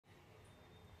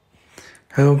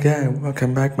Hello guys,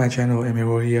 welcome back my channel.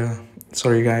 Emiro here.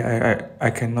 Sorry guys,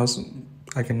 I cannot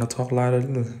talk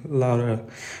louder,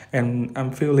 and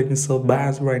I'm feeling so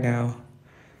bad right now.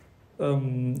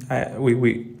 We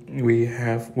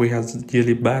have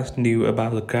really bad news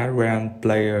about the Garand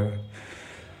player.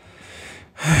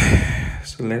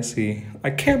 So let's see. I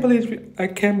can't believe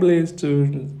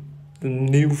the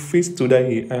new feed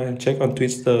today. I check on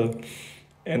Twitter,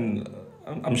 and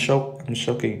I'm shocked. I'm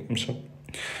shocking. I'm shocked.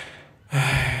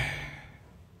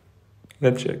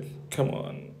 Let's check. Come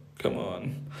on, come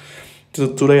on.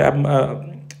 Today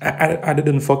I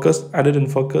didn't focus. I didn't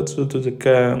focus to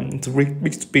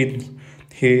big spin.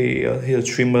 He a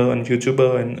streamer and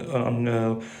YouTuber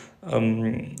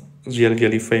and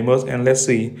really famous. And let's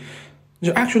see.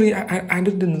 So actually, I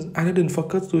didn't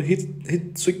focus to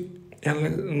hit switch.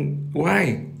 And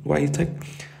why he take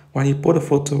why he put a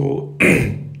photo.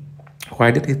 Why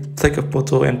did he take a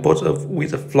photo and put up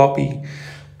with a floppy?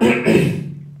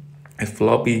 A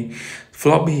floppy.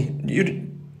 You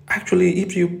actually,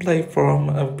 if you play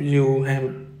from, you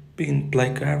have been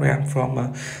playing around from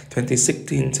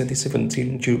 2016,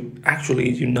 2017. You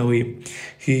know him.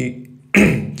 He,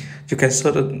 you can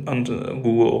search it on the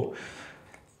Google,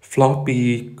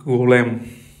 floppy golem,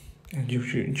 and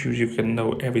you can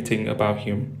know everything about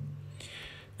him.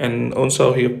 And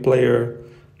also, he player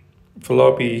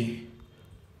floppy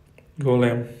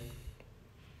golem.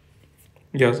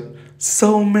 Yes,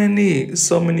 so many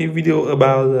video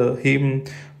about him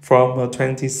from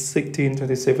 2016,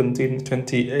 2017,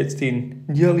 2018.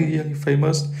 Really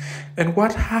famous. And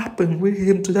what happened with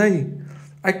him today?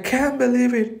 I can't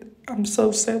believe it. I'm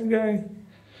so sad, guy.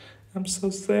 I'm so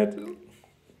sad.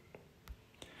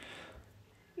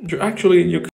 You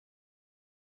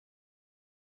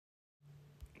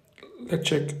let's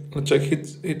check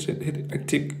hit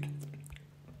active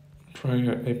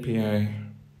prior API.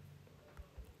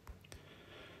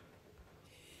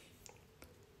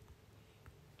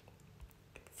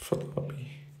 Floppy.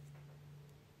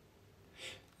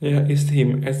 Yeah, it's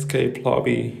him, Escape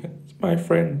Lobby. It's my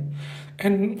friend.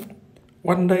 And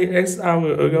one day, 8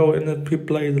 hours ago, and we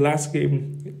played the last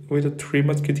game with the Three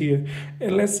Musketeers.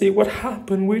 And let's see what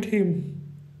happened with him.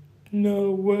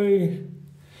 No way.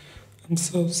 I'm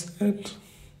so sad.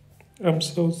 I'm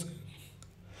so sad.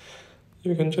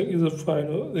 You can check it's a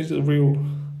final, it's a real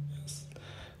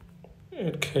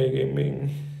 8K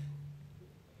gaming.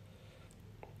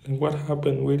 And what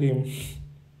happened with him?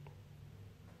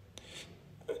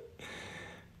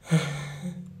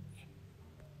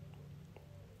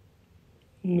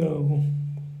 No,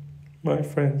 my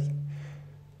friends.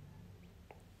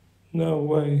 No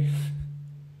way.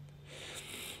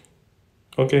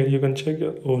 Okay, you can check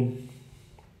your own.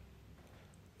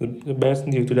 The best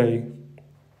news today.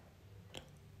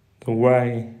 The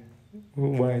why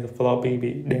the floppy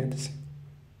be dead?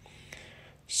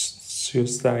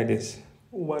 Suicide.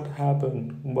 What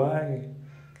happened? Why?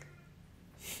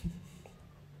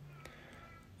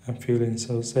 I'm feeling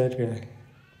so sad, guy.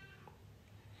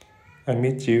 I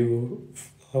miss you,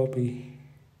 floppy.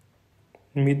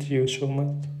 Miss you so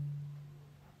much.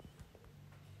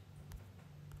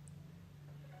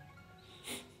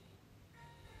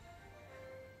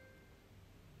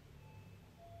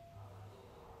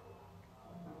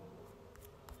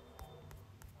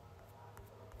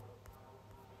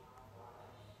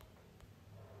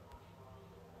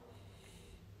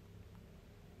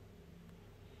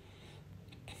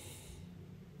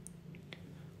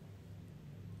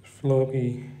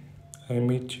 Floppy, I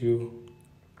miss you.